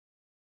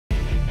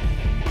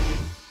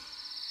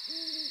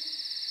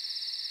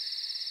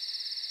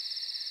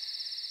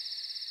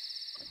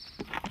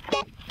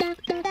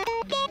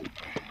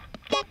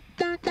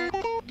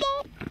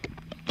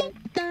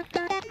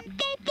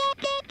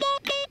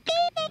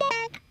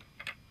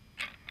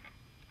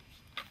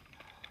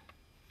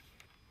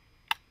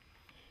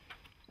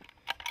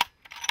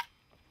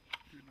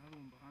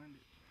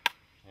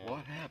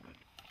What happened?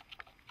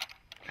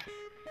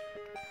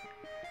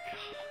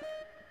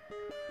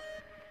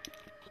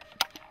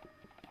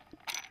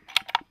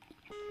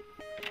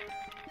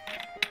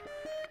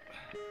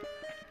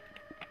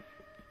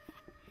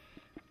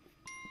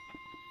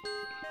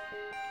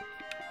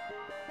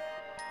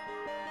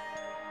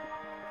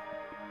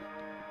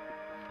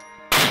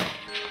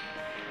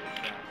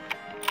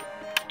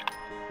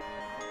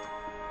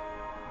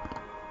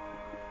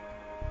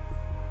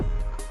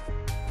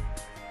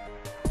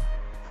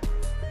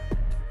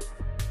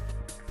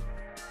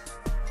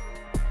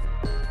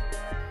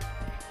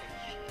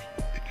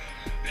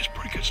 It's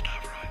pretty good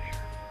stuff right here.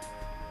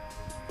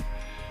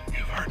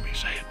 You've heard me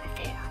say it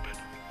before, but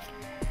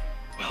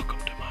welcome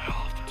to my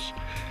office.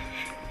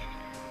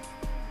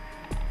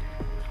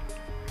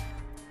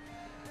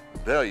 I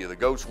tell you, the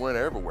ghosts went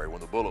everywhere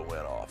when the bullet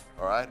went off,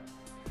 all right?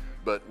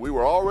 But we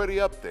were already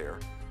up there,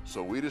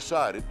 so we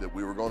decided that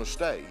we were going to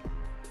stay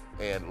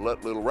and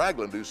let little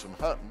Raglin do some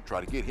hunting, try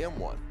to get him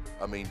one.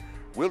 I mean,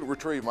 we'll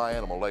retrieve my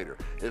animal later.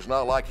 It's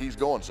not like he's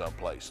going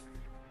someplace.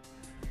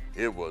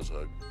 It was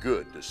a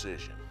good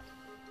decision.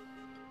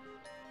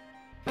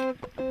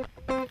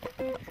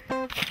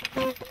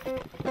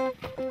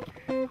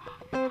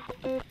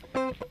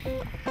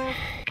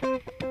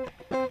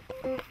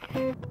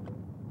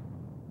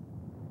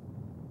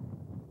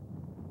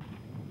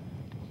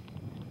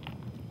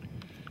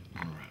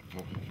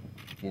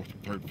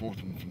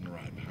 Fourth one from the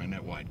right, behind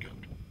that white goat.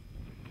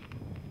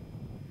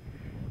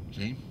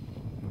 See him?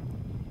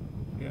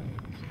 Yeah.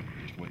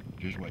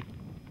 Just wait.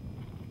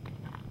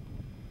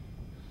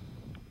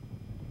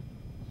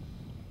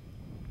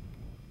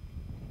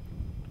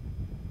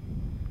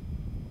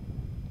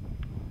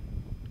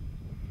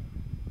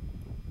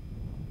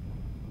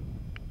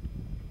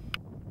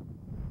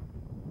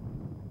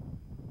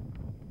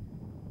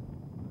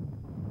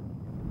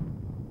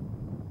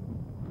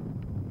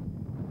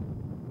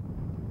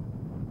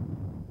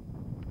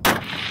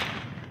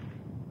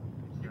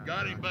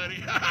 Got him,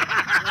 buddy.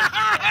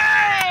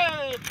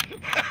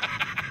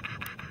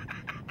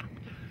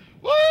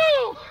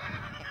 Woo!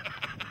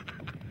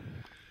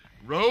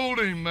 Rolled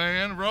him,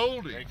 man.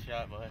 Rolled him. Great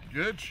shot, bud.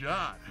 Good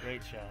shot.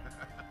 Great shot.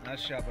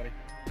 Nice shot, buddy.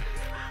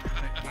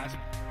 Nice.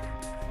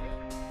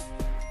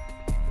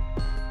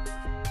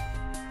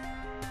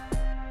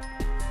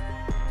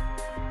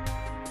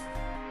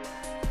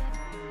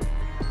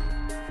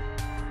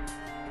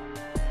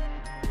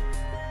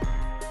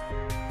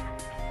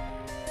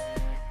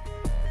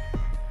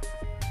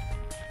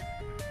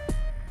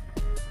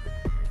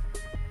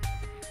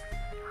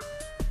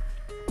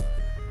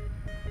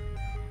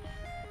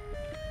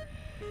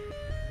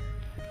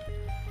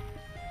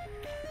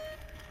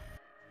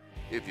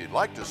 If you'd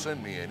like to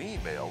send me an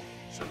email,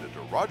 send it to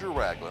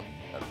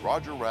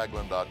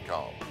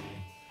rogerraglin@rogerraglin.com.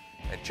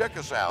 And check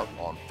us out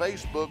on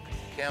Facebook,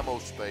 Camo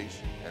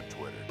Space, and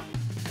Twitter.